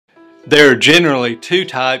There are generally two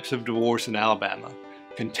types of divorce in Alabama: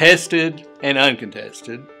 contested and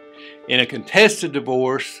uncontested. In a contested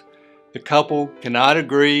divorce, the couple cannot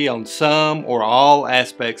agree on some or all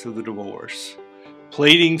aspects of the divorce.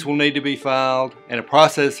 Pleadings will need to be filed, and a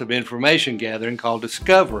process of information gathering called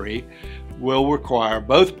discovery will require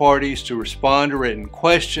both parties to respond to written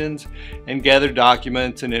questions and gather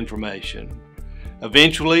documents and information.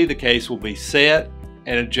 Eventually, the case will be set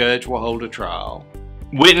and a judge will hold a trial.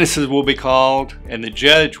 Witnesses will be called and the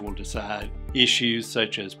judge will decide issues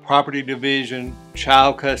such as property division,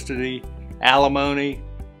 child custody, alimony,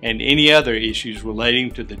 and any other issues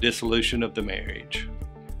relating to the dissolution of the marriage.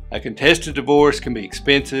 A contested divorce can be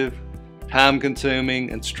expensive,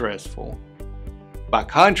 time-consuming, and stressful. By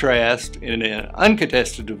contrast, in an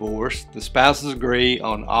uncontested divorce, the spouses agree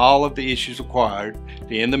on all of the issues required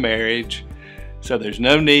to end the marriage, so there's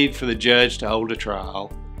no need for the judge to hold a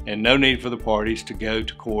trial and no need for the parties to go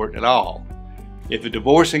to court at all. If a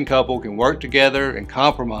divorcing couple can work together and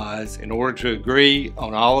compromise in order to agree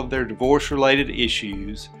on all of their divorce-related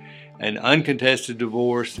issues, an uncontested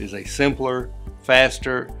divorce is a simpler,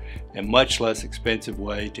 faster, and much less expensive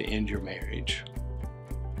way to end your marriage.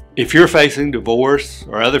 If you're facing divorce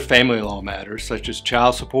or other family law matters such as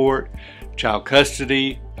child support, child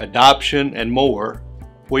custody, adoption, and more,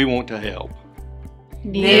 we want to help.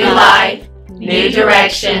 New life, new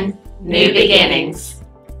direction, new beginnings.